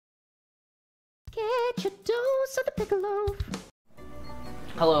Get your dose of the Pickle Loaf.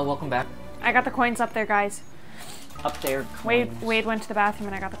 Hello, welcome back. I got the coins up there, guys. Up there, Wade coins. went to the bathroom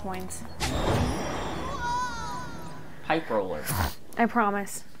and I got the coins. Pipe roller. I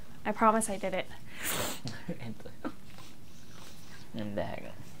promise. I promise I did it. And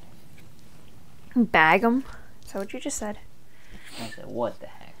bag 'em. Bag 'em? Is that what you just said? I said, what the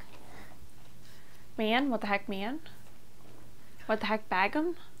heck? Man? What the heck, man? What the heck, bag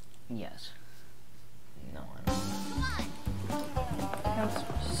 'em? Yes. No, I Let's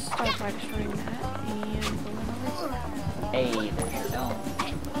start by destroying that and Hey, there's your dome.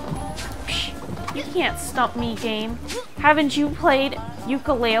 you can't stump me, game. Haven't you played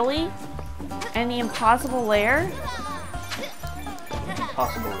ukulele and the impossible lair?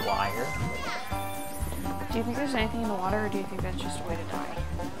 Possible wire. Do you think there's anything in the water, or do you think that's just a way to die?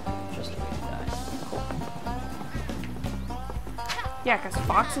 Just a way to die. Cool. Yeah, because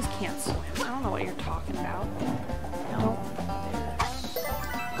foxes can't swim. I don't know what you're talking about. No.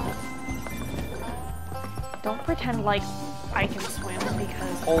 Don't pretend like I can swim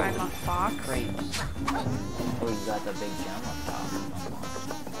because Oh, I'm a fox. Grapes. Oh, you got the big gem up top.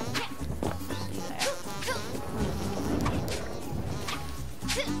 See that?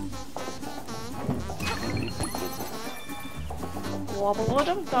 Wobble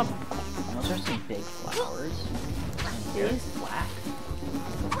dum dum. Those are some big flowers. And they're These? black.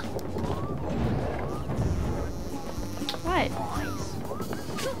 What? Nice.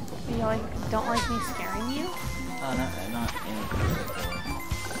 You don't like me scaring you? Oh, not any particular.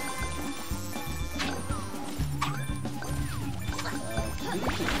 Did we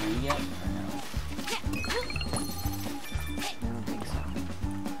get to you yet? Or no? I don't think so.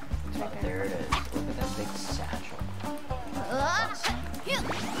 It's Oh, right there it is. Look at that big satchel.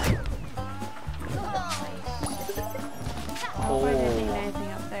 I hope I didn't need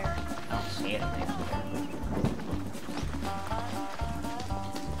anything up there. I don't see anything up there.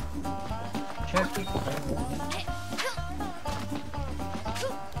 Check the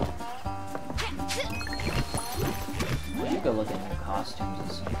We should go look at new costumes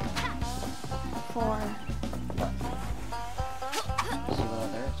and see. For See what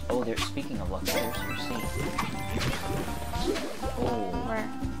others. Oh, there's speaking of luck, there's your seat. Oh, where?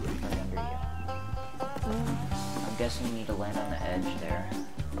 right under you. I'm guessing you need to land on the edge there.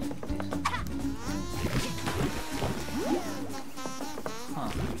 Huh.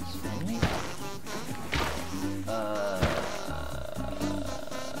 Spinning?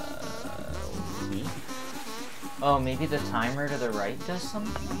 Weak? Oh, maybe the timer to the right does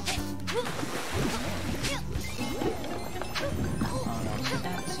something? Oh no, see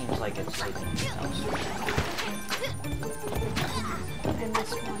that seems like it's taking me elsewhere. I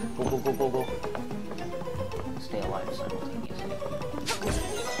missed one. Go, go, go, go, go. Stay alive simultaneously.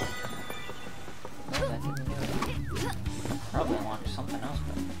 No, that didn't do it. Probably unlocked something else,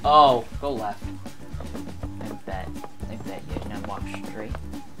 but... Oh, go left. I bet you didn't walk straight.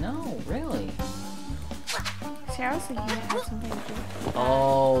 No, really? See, I was thinking it had something to do with it.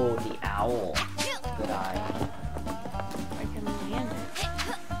 Oh, the owl. Good eye. I can land it.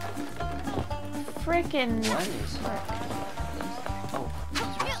 Frickin' What is that? Oh,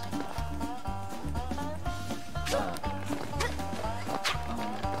 he's resting.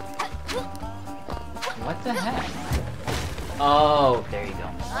 What the heck? Oh, there you go.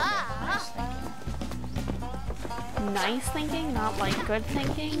 Nice thinking. nice thinking, not like good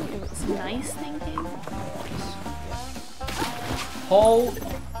thinking. It was nice thinking.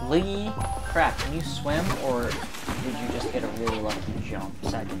 Holy crap, can you swim, or did you just get a really lucky jump,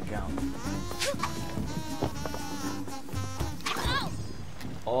 second jump?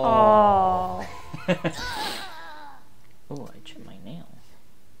 Oh. Oh, I chipped my nail.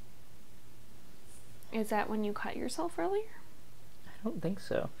 Is that when you cut yourself earlier? I don't think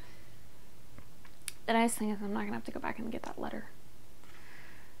so. The nice thing is I'm not gonna have to go back and get that letter.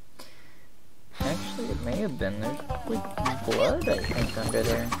 Actually, it may have been. There's like blood, I think, under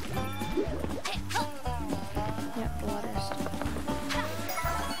there. Yep, the letter's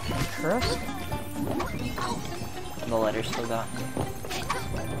Interesting. The letter still got me.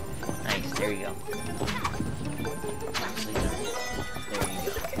 Nice, there you go. There you go.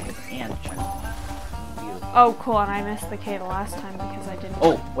 Okay, and check. Beautiful. Oh, cool, and I missed the K the last time because I didn't.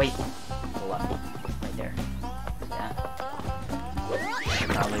 Oh, wait. The left. Right there. Yeah.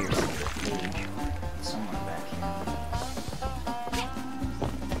 Probably your secret page. Somewhere back here.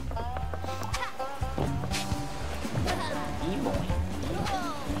 E-boy.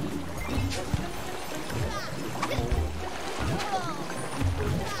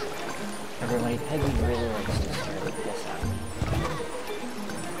 Everybody, Peggy really likes to start with this out.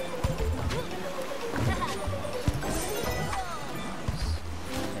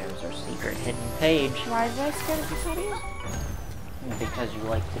 page. Why did I scare the piss out of you? Because you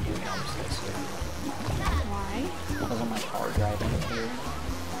like to do jumps this year. Why? Because of my car driving here.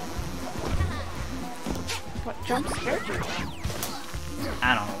 What jump scared you?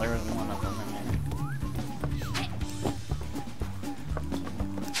 I don't know, there was one of them in there.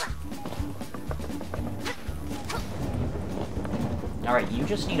 Alright, you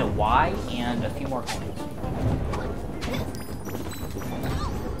just need a Y and a few more coins.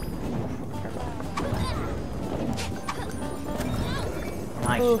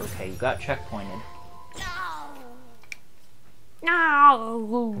 Nice, Oof. okay, you got checkpointed.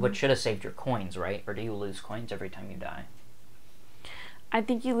 No! Which should have saved your coins, right? Or do you lose coins every time you die? I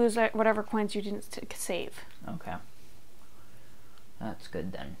think you lose whatever coins you didn't save. Okay. That's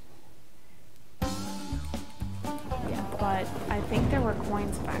good then. Yeah, but I think there were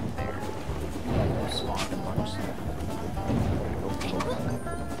coins back there. Yeah, you spawned a bunch there.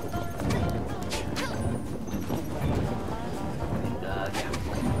 Yeah.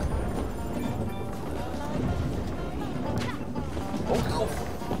 Oh.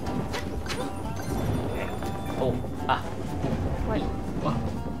 Okay. Oh. Ah. What? Oh.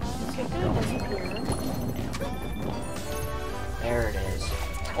 Okay, good. Disappear. There it is.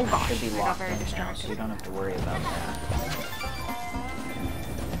 Oh gosh, Should be I got locked very in now, distracted. so you don't have to worry about that.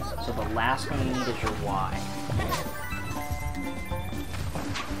 So the last one you need is your Y.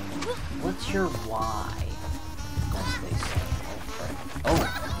 What's your Y? As they say. Oh,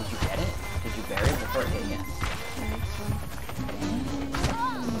 did you get it? Did you bury it before it hit you?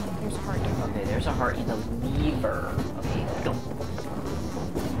 There's a heart. Okay, there's a heart and a lever. Okay, go.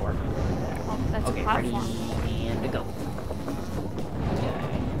 Work. Oh, that's Okay, a ready platform. and go. Okay.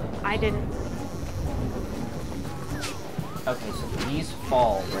 I didn't. Okay, so these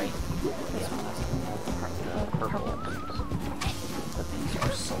fall, right? This one doesn't. The purple ones. But these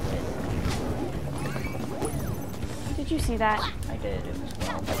are solid. Did you see that? I did, it was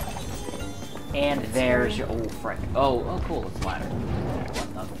well done. And there's your, oh frick. Oh, cool, it's ladder.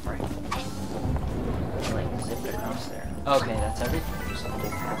 What the frick? Like, zipped across there. Okay, that's everything. You just have to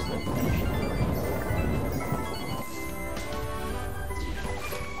get past the finish.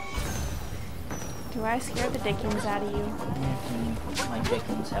 Do I scare the dickens out of you? My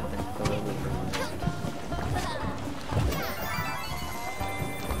dickens have been thoroughly removed.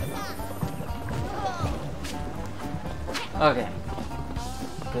 Okay.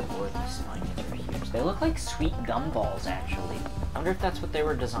 Good lord, these spines are huge. They look like sweet gumballs, actually. I wonder if that's what they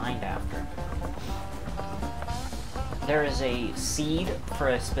were designed after. There is a seed for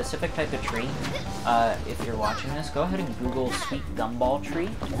a specific type of tree. If you're watching this, go ahead and Google sweet gumball tree.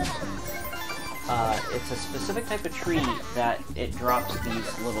 It's a specific type of tree that it drops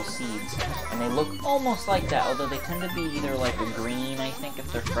these little seeds, and they look almost like that, although they tend to be either like a green, I think,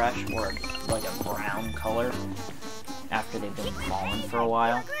 if they're fresh, or like a brown color after they've been fallen for a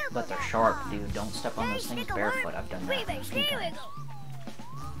while. But they're sharp, dude. Don't step on those things barefoot. I've done that a few times.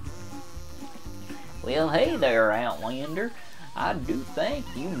 Well, hey there, Outlander. I do thank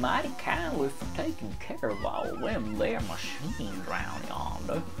you mighty kindly for taking care of all them there machines round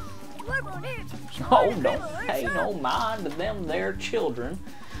yonder. Oh, don't pay no mind to them there children.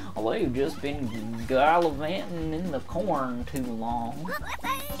 They've just been gallivanting in the corn too long.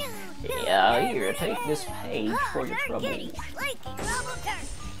 Yeah, here, take this page for the trouble. And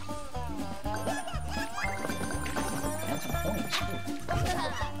some points, too.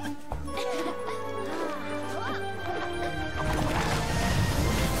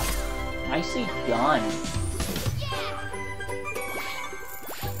 Nicely done.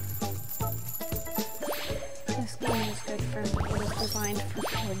 This game is good for me. It was designed for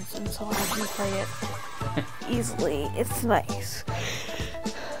kids, and so I can play it easily. It's nice.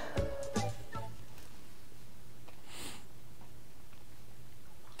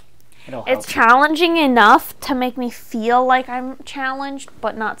 It's challenging enough to make me feel like I'm challenged,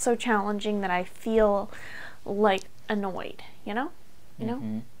 but not so challenging that I feel like annoyed, you know? You know?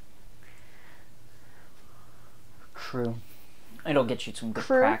 Mm-hmm. True. It'll get you some good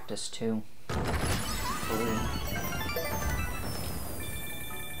practice, too.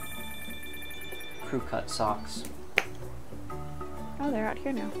 Crew cut socks. Oh, they're out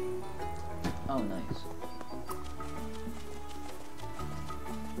here now. Oh, nice.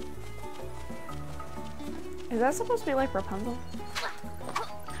 Is that supposed to be like Rapunzel?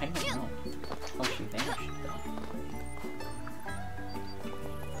 I don't know. Oh, she vanished.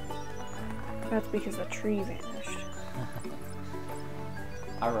 That's because the tree vanished.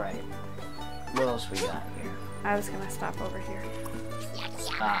 Alright. What else we got here? I was gonna stop over here.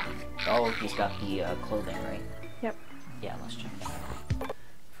 Ah. Oh, he's got the clothing, right? Yep. Yeah, let's check that out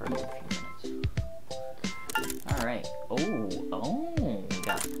for a few minutes. Alright. Oh, we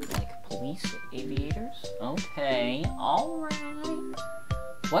got, like, police aviators. Okay, alright.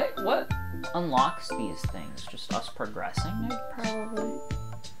 What unlocks these things? Just us progressing? Probably.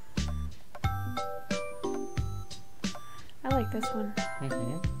 I like this one.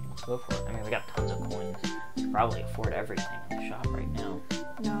 Mm-hmm. Let's go for it. I mean, we got tons of coins. We can probably afford everything in the shop right now.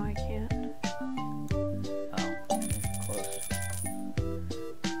 No, I can't. Oh, close.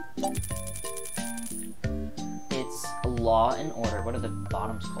 It's Law and Order. What are the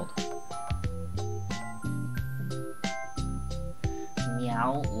bottoms called?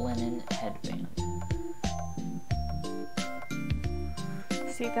 Meow Linen Headband.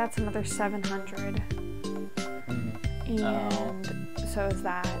 See, that's another 700. And so is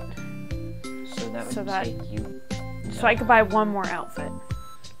that. So that would take you... So I could buy one more outfit.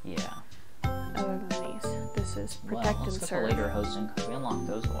 Yeah. Other than these. This is Protect Well, let's and get Serve. the later hosting, because we unlocked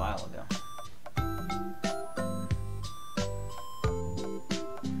those a while ago.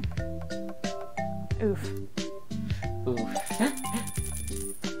 Oof. Oof.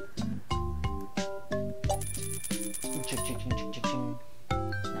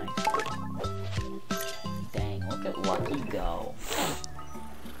 Nice. Dang, look at Lucky go.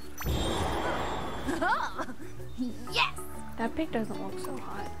 Yes! That pig doesn't look so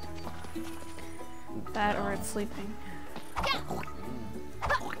hot. That or it's sleeping.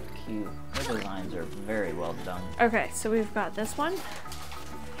 Cute. The designs are very well done. Okay, so we've got this one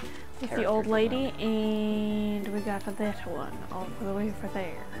with the old lady, and we got that one all the way over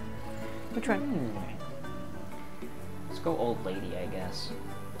there. Which one? Let's go old lady, I guess.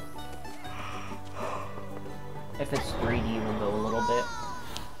 If it's 3D, we'll go a little bit.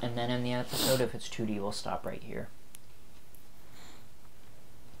 And then in the episode, if it's 2D, we'll stop right here.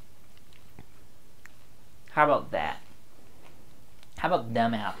 How about that? How about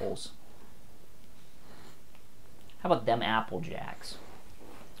them apples? How about them Apple Jacks?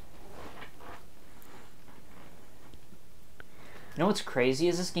 You know what's crazy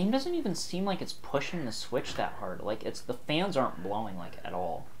is this game doesn't even seem like it's pushing the Switch that hard. Like, the fans aren't blowing, like, at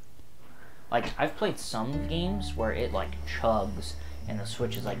all. Like, I've played some games where it, like, chugs and the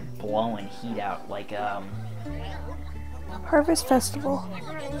Switch is, like, blowing heat out. Like, Harvest Festival.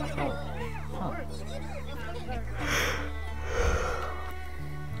 Oh. Huh.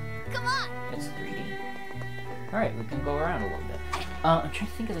 Come on! It's 3D. Alright, we can go around a little bit. I'm trying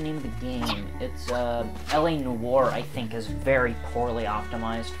to think of the name of the game. It's, LA Noire, I think, is very poorly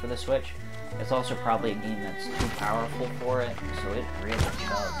optimized for the Switch. It's also probably a game that's too powerful for it, so it really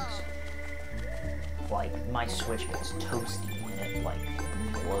chugs. Like, my Switch gets toasty and it, like,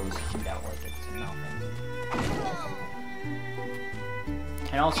 blows heat out like it's nothing.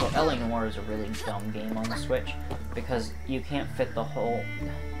 And also, LA Noire is a really dumb game on the Switch, because you can't fit the whole...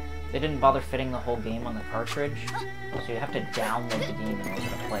 They didn't bother fitting the whole game on the cartridge, so you have to download the game in order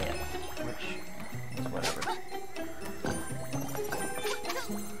to play it, which is whatever.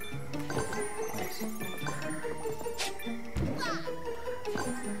 Nice.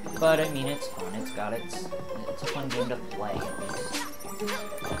 But, I mean, it's fun. It's got it's a fun game to play, at least.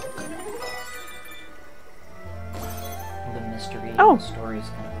 The mystery and the story is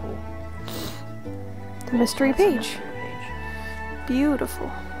kind of cool. The mystery page. Mystery page. Beautiful.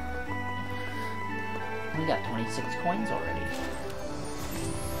 We got 26 coins already.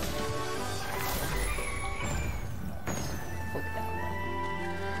 Look that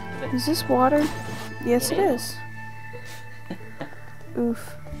way. Is this water? Yes, it is.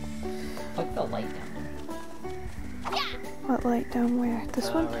 Oof. Look the light down there. What light down where? This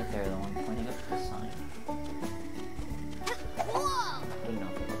one? Right there, the one pointing up to the sign. I don't know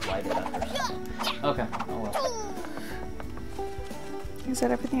if it was lighted up or something. Okay, oh well. Is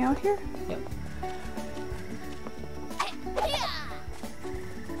that everything out here? Yep.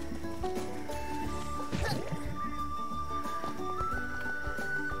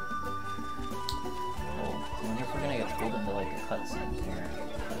 Cutscene here.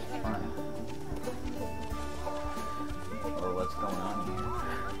 Or what's going on here?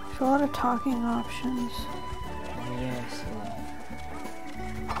 There's a lot of talking options. Oh, yes.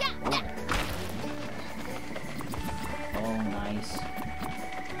 Oh, nice.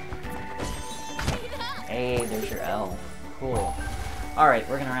 Hey, there's your L. Cool. Alright,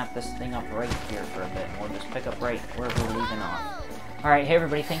 we're gonna wrap this thing up right here for a bit. We'll just pick up right where we're leaving off. Alright, hey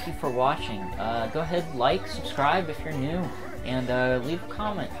everybody, thank you for watching. Go ahead, like, subscribe if you're new. And leave a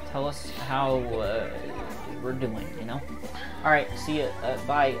comment. Tell us how we're doing, you know? Alright, see ya.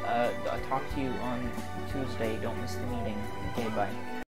 Bye. I'll talk to you on Tuesday. Don't miss the meeting. Okay, bye.